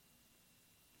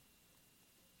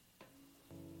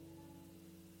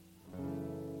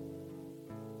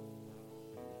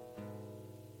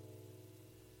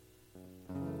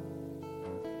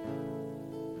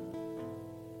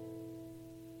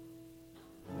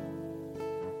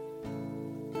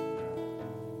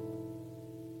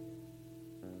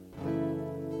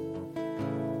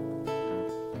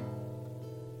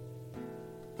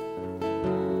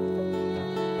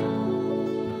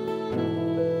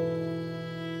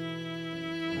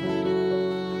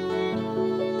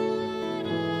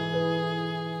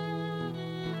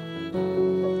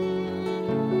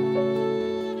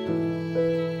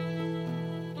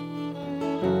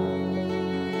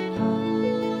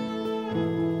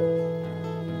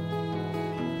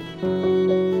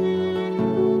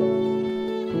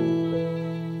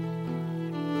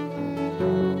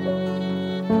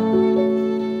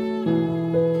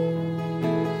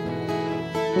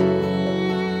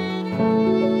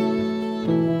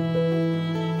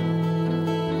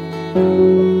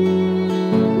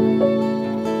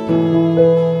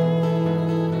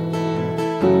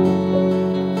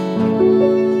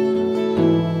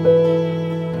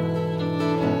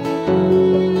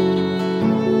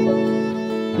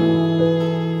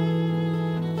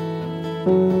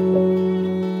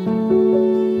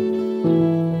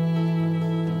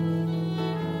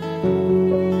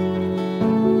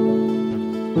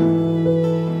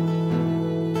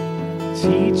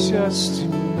 Teach us to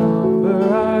number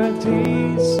our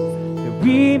days, that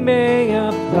we may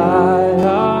apply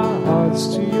our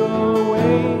hearts to your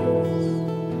ways.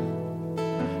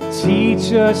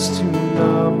 Teach us to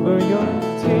number your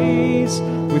days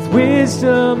with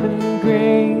wisdom and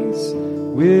grace,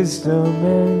 wisdom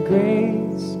and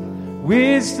grace,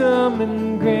 wisdom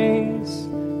and grace,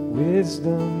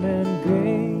 wisdom and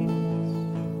grace.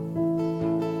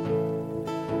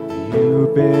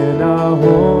 You've been our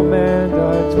home and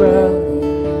our dwelling,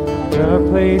 and our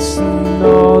place in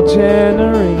all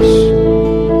generations.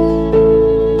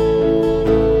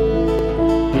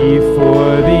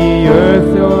 Before the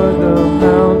earth or the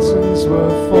mountains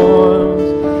were formed,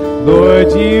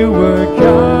 Lord, you were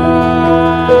God.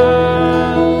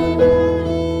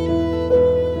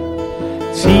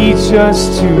 Teach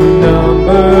us to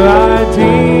number our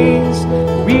days,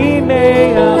 we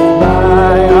may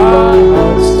apply our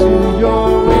hearts to your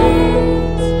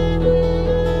ways.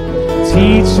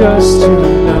 Teach us to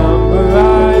number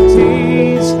our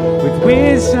days with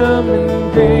wisdom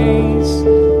and grace,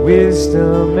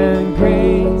 wisdom and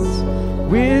grace,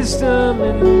 wisdom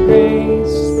and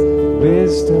grace,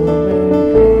 wisdom and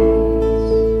grace.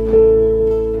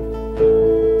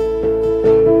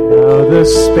 Now the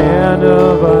span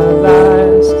of our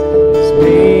lives is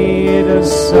made of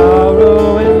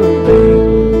sorrow and pain.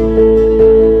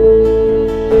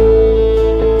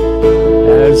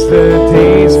 As the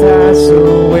days pass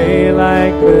away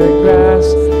like the grass,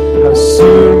 how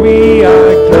soon we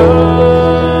are gone.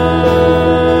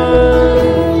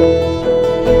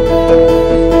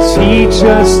 Teach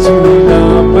us to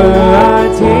number our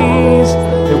days,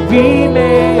 that we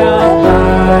may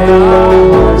apply our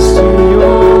hearts to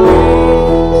your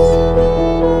ways.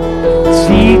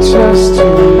 Teach us to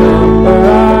number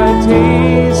our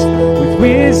days with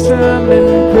wisdom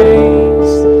and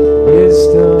grace,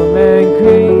 wisdom and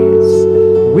grace,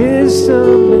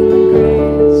 wisdom and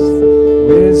grace,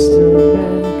 wisdom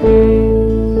and grace.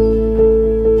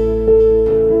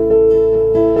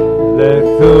 Let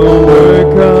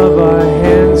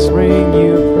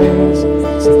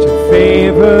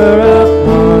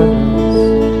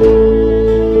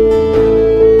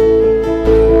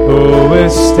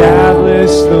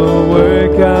just the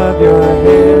work of your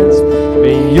hands.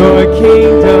 May your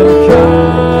kingdom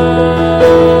come.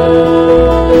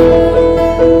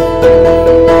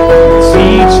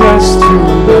 Teach us to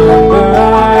number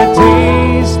our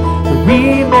days, that we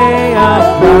may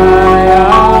apply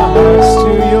our hearts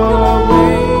to your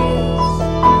ways.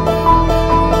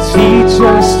 Teach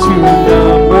us to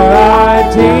number our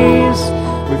days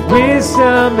with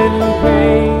wisdom and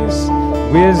grace,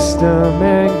 wisdom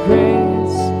and grace,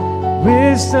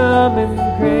 wisdom and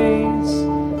grace,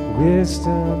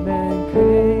 wisdom and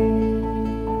grace.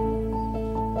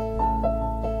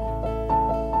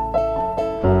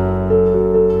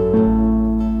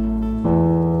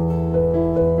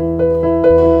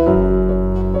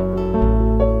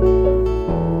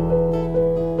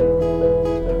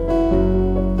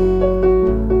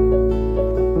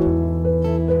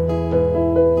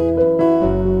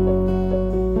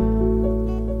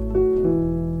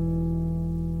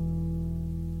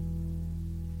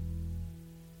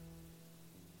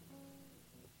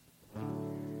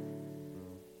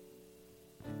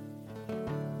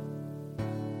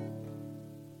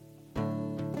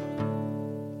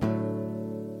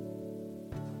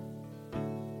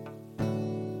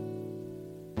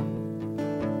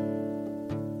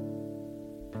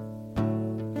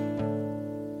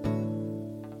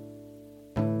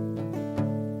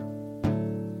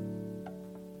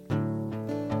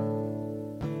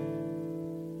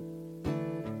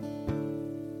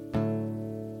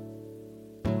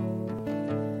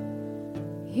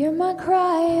 Hear my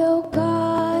cry, oh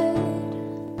God,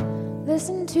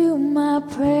 listen to my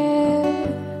prayer.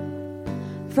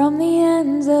 From the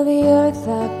ends of the earth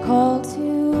I call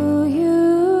to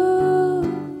you.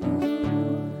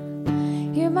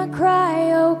 Hear my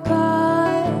cry, oh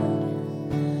God,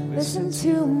 listen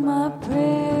to my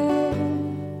prayer.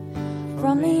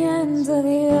 From the ends of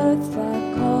the earth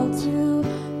I call to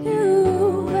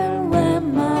you. And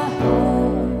when my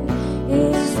heart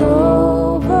is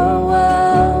overwhelmed,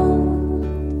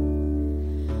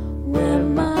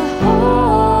 when my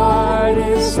heart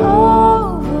is overwhelmed,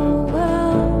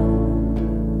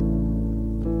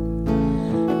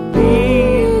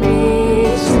 lead me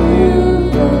to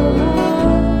the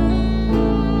rock,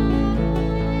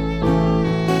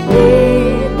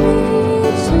 lead me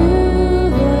to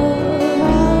the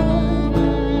rock,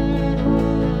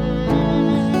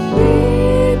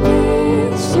 lead me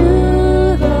to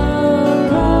the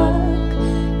rock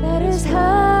that is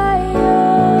higher.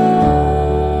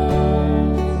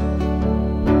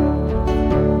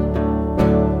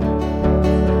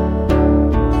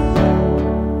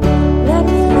 Let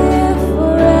me live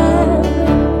forever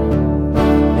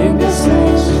in the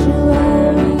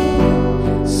sanctuary,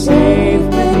 safe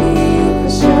beneath the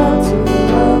shelter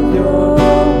of your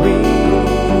wings.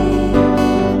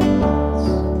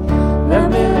 Let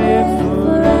me live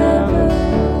forever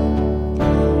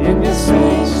in the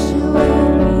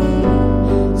sanctuary,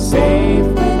 safe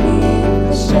beneath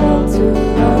the shelter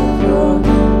of your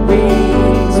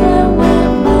wings. And when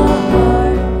my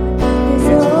heart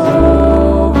is overwhelmed,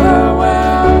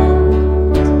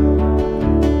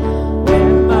 when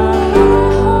my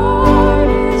heart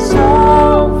is overwhelmed,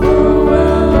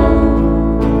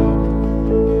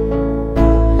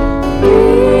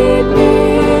 lead me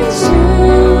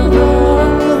to the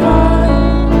rock,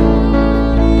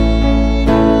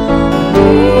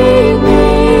 lead me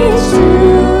to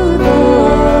the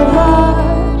rock,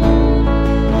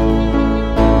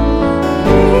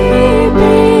 lead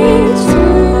me to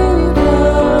the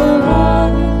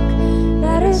rock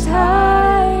that is higher.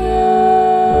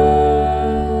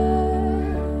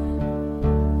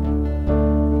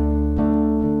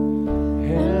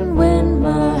 And when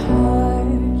my heart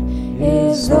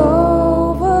is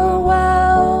overwhelmed,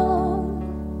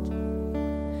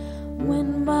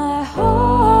 when my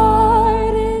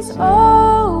heart is overwhelmed,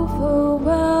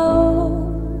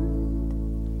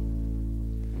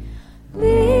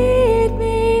 lead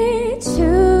me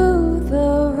to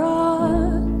the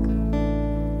rock,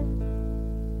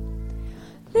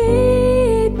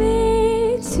 lead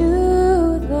me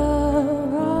to the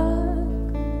rock,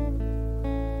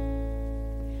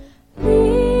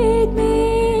 lead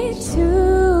me to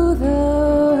the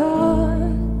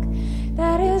rock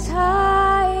that is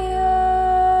higher.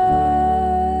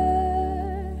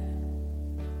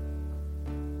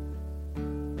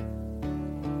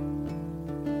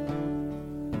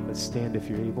 Let's stand if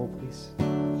you're able, please.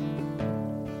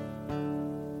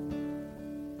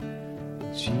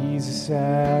 Jesus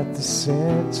at the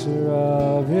center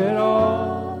of it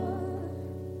all.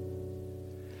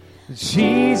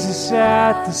 Jesus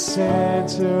at the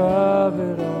center of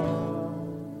it all.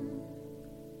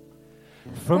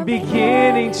 from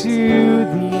beginning to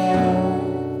the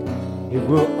end. It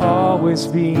will always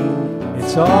be,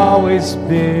 it's always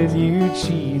been you,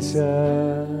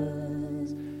 Jesus.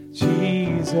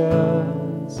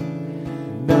 Jesus,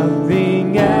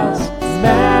 nothing else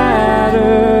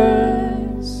matters.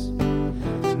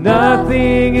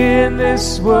 Nothing in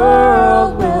this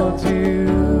world will do.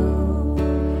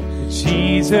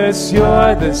 Jesus,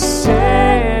 you're the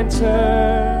center,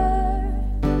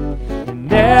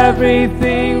 and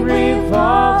everything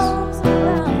revolves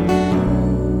around you.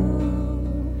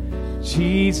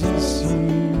 Jesus,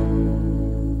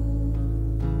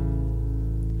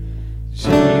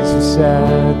 Jesus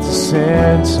at the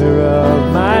center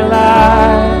of my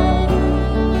life.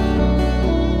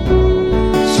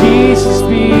 Jesus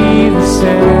be the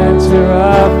center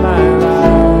of my life.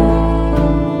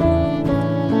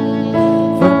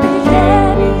 From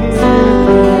beginning to the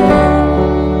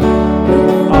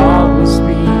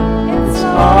end, it's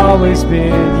always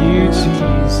been you,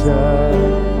 Jesus.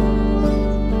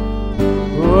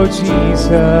 Oh,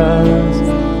 Jesus,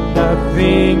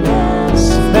 nothing else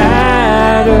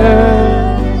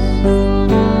matters.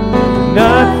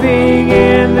 Nothing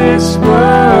in this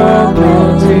world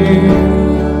will do.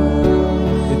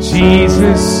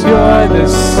 Jesus, you're the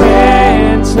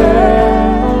center,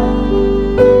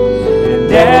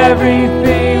 and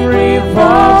everything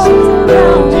revolves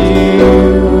around you.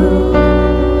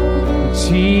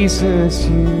 Jesus,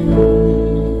 you.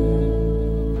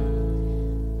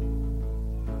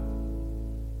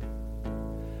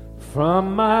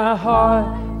 From my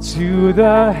heart to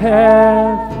the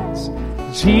heavens,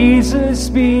 Jesus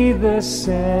be the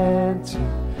center.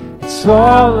 It's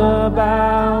all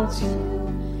about you.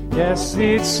 Yes,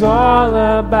 it's all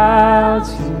about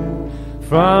you.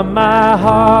 From my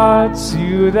heart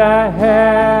to the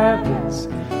heavens,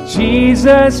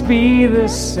 Jesus be the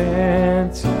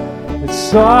center.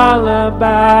 It's all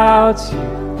about you.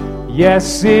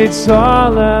 Yes, it's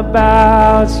all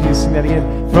about you. Sing that again.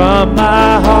 From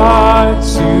my heart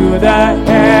to the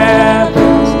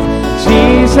heavens,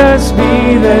 Jesus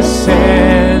be the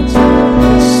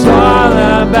center. It's all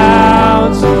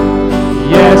about you.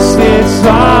 Yes, it's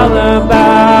all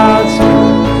about you.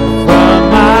 From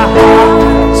my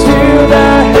heart to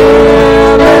the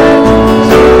heavens,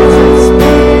 Jesus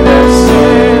be the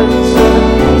center.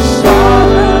 It's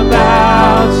all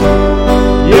about you.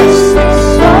 Yes,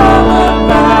 it's all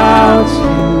about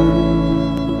you.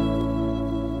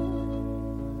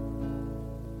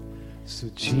 So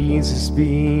Jesus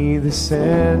be the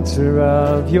center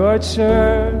of your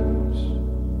church.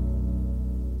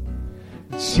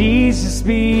 Jesus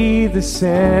be the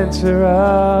center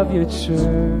of your church,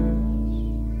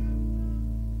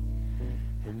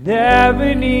 and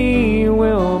every knee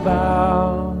will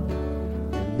bow,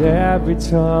 and every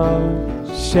tongue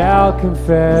shall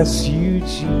confess you,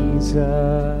 Jesus.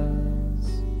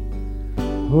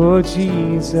 Oh,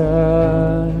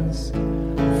 Jesus,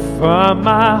 from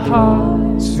my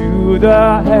heart to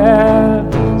the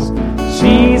heavens,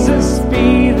 Jesus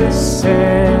be the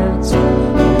center.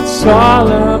 It's all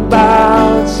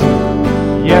about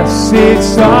you. Yes,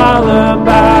 it's all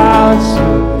about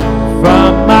you.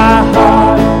 From my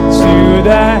heart to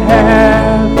the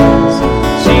heavens,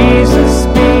 Jesus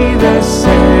be the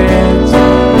center.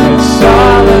 It's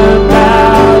all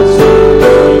about you.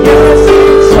 Yes,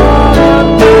 it's all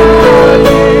about you.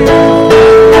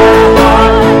 From my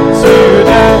heart to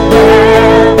the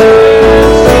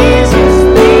heavens, Jesus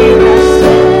be the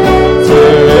center.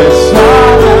 It's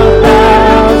all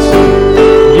about you.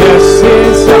 Yes,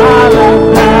 it's all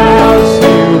about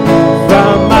you.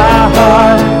 From my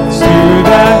heart to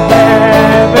the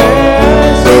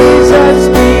heavens, Jesus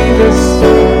be the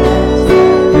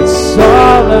center. It's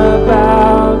all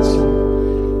about you.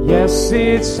 Yes,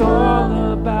 it's all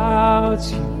about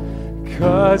you.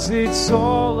 'Cause it's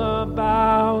all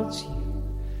about you.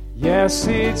 Yes,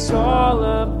 it's all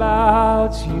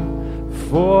about you.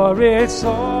 For it's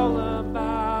all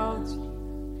about you.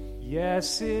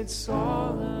 Yes, it's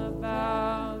all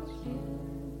about you.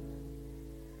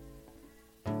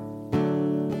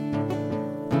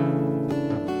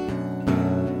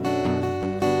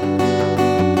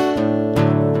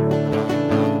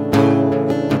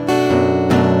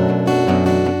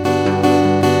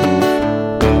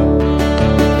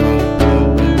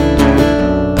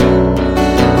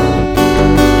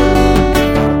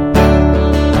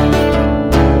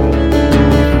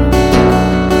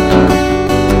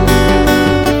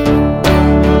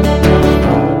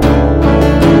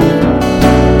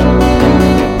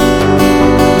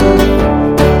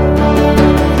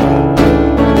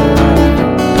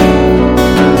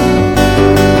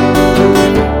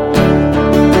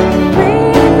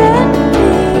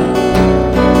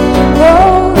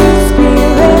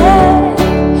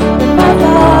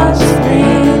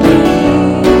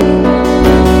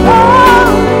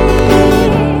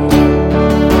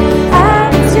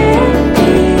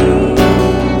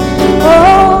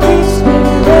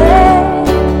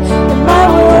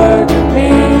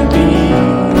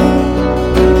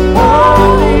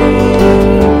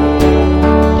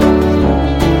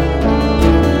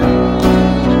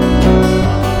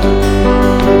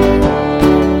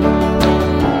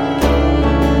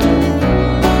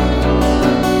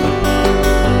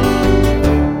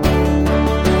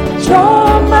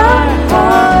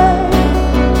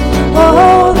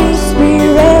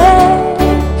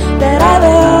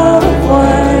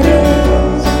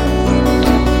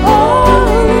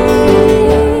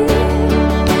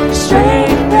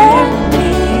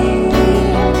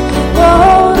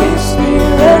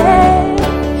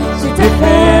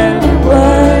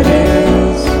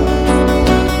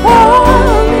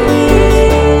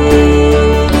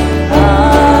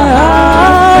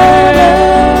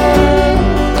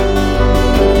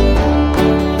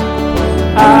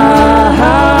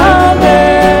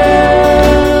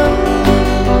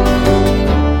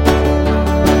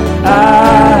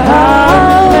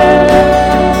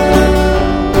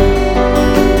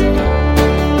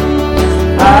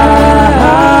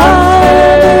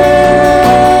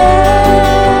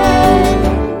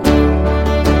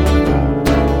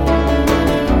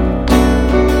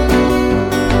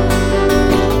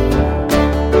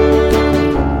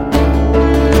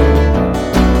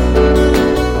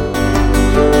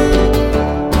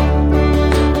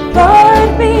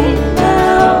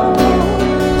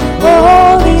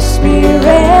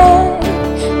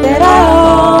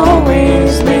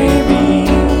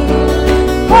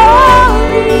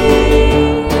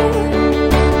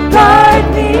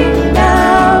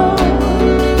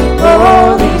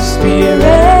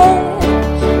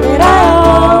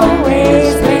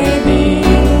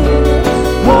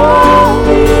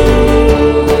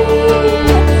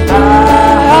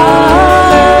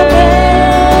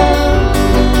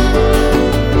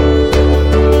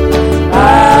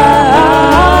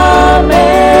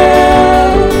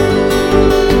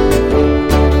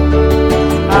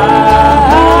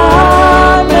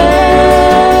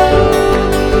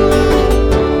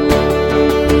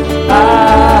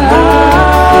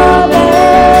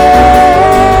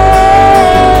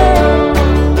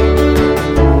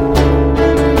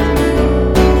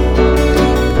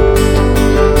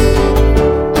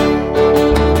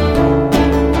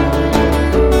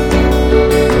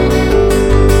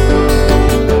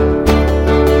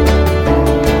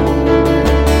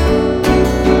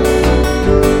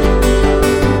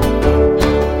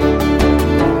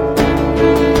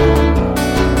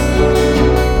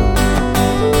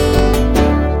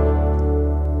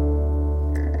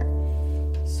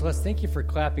 Thank you for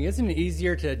clapping. Isn't it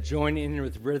easier to join in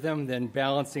with rhythm than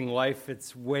balancing life?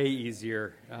 It's way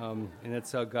easier, and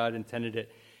that's how God intended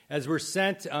it. As we're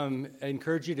sent, I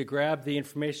encourage you to grab the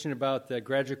information about the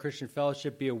Graduate Christian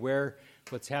Fellowship. Be aware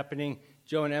of what's happening.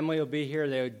 Joe and Emily will be here.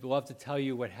 They would love to tell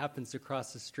you what happens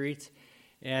across the street.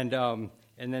 And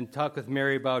then talk with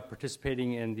Mary about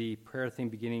participating in the prayer thing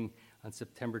beginning on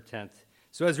September 10th.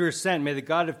 So as we were sent, may the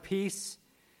God of peace,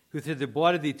 who through the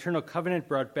blood of the eternal covenant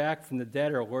brought back from the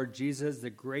dead our Lord Jesus, the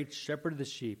great shepherd of the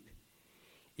sheep,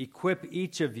 equip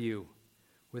each of you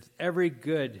with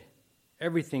everything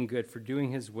good for doing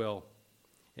his will.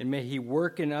 And may he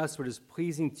work in us what is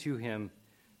pleasing to him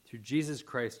through Jesus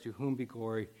Christ, to whom be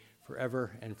glory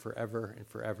forever and forever and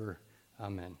forever.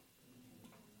 Amen.